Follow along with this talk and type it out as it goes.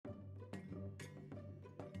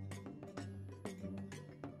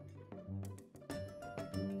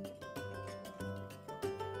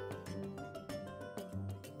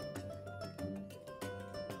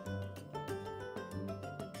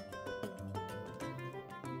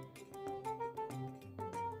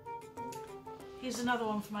Here's another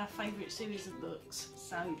one from our favourite series of books.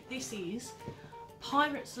 So this is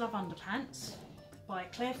Pirates Love Underpants by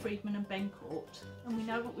Claire Freedman and Ben Cort. And we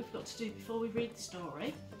know what we've got to do before we read the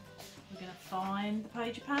story. We're going to find the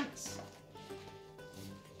page of pants.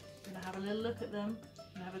 We're going to have a little look at them. We're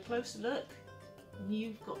going to have a closer look. And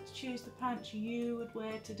you've got to choose the pants you would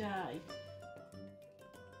wear today.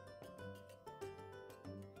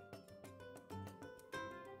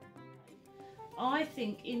 I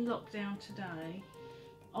think in lockdown today,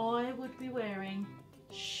 I would be wearing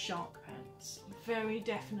shark pants. Very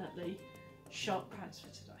definitely shark pants for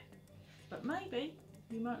today. But maybe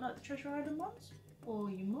you might like the Treasure Island ones, or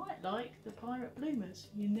you might like the pirate bloomers.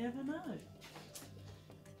 You never know.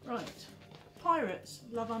 Right, Pirates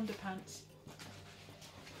Love Underpants.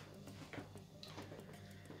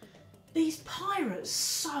 These pirates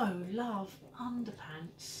so love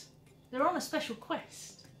underpants. They're on a special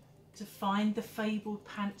quest to find the fabled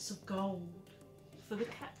pants of gold for the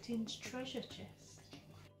captain's treasure chest.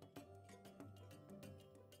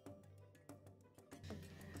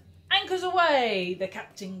 Anchors away, the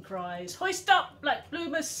captain cries. Hoist up, black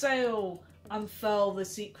bloomers sail. Unfurl the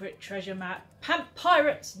secret treasure map. Pant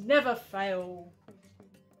pirates never fail.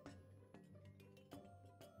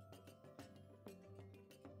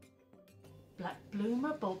 Black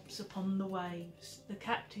bloomer bobs upon the waves. The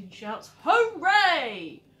captain shouts,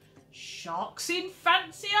 hooray! Sharks in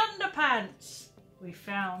fancy underpants. We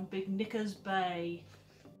found Big Knickers Bay.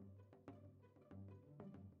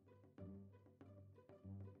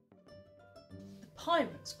 The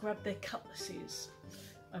pirates grab their cutlasses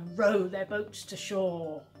and row their boats to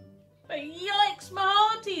shore. But yikes, my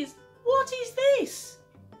hearties! What is this?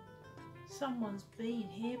 Someone's been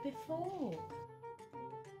here before.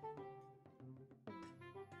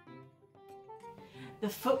 The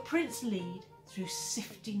footprints lead through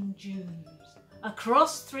sifting dunes,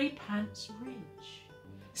 across Three Pants Ridge.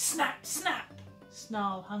 Snap, snap,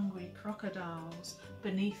 snarl hungry crocodiles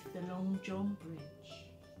beneath the Long John Bridge.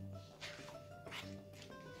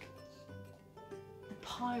 The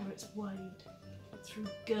pirates wade through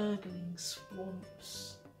gurgling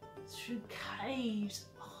swamps, through caves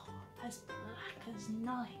as black as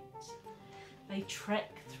night. They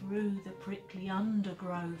trek through the prickly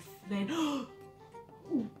undergrowth, then ooh,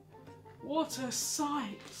 what a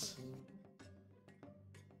sight!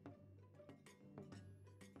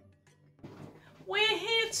 We're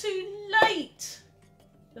here too late,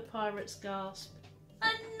 the pirates gasp.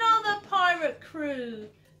 Another pirate crew!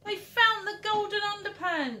 They found the golden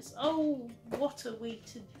underpants! Oh, what are we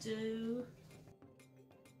to do?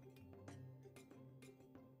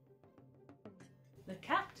 The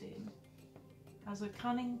captain has a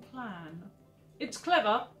cunning plan. It's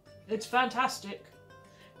clever, it's fantastic.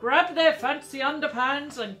 Grab their fancy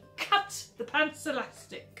underpants and cut the pants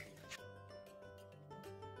elastic.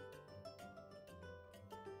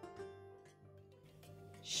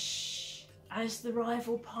 Shh! As the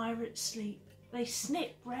rival pirates sleep, they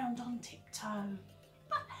snip round on tiptoe.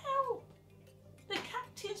 But help! The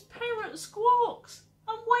captain's parrot squawks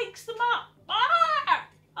and wakes them up. Ah!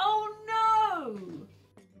 Oh no!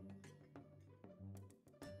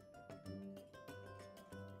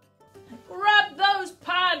 Grab those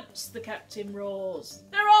pants, the captain roars.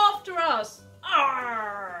 They're after us.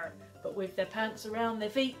 Arr! But with their pants around their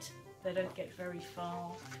feet, they don't get very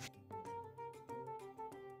far.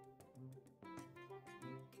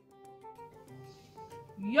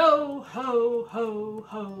 Yo ho ho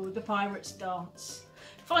ho, the pirates dance.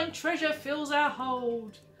 Fine treasure fills our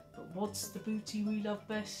hold. But what's the booty we love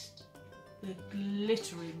best? The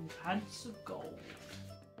glittering pants of gold.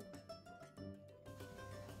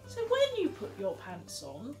 So when you put your pants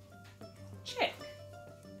on, check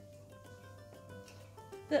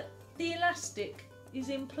that the elastic is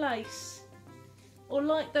in place. Or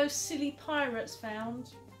like those silly pirates found,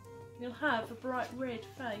 you'll have a bright red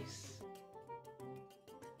face.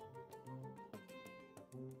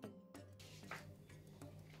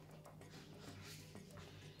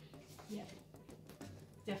 Yeah,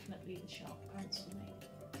 definitely the shark pants for me.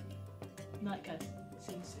 Night guys,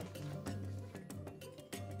 see you soon.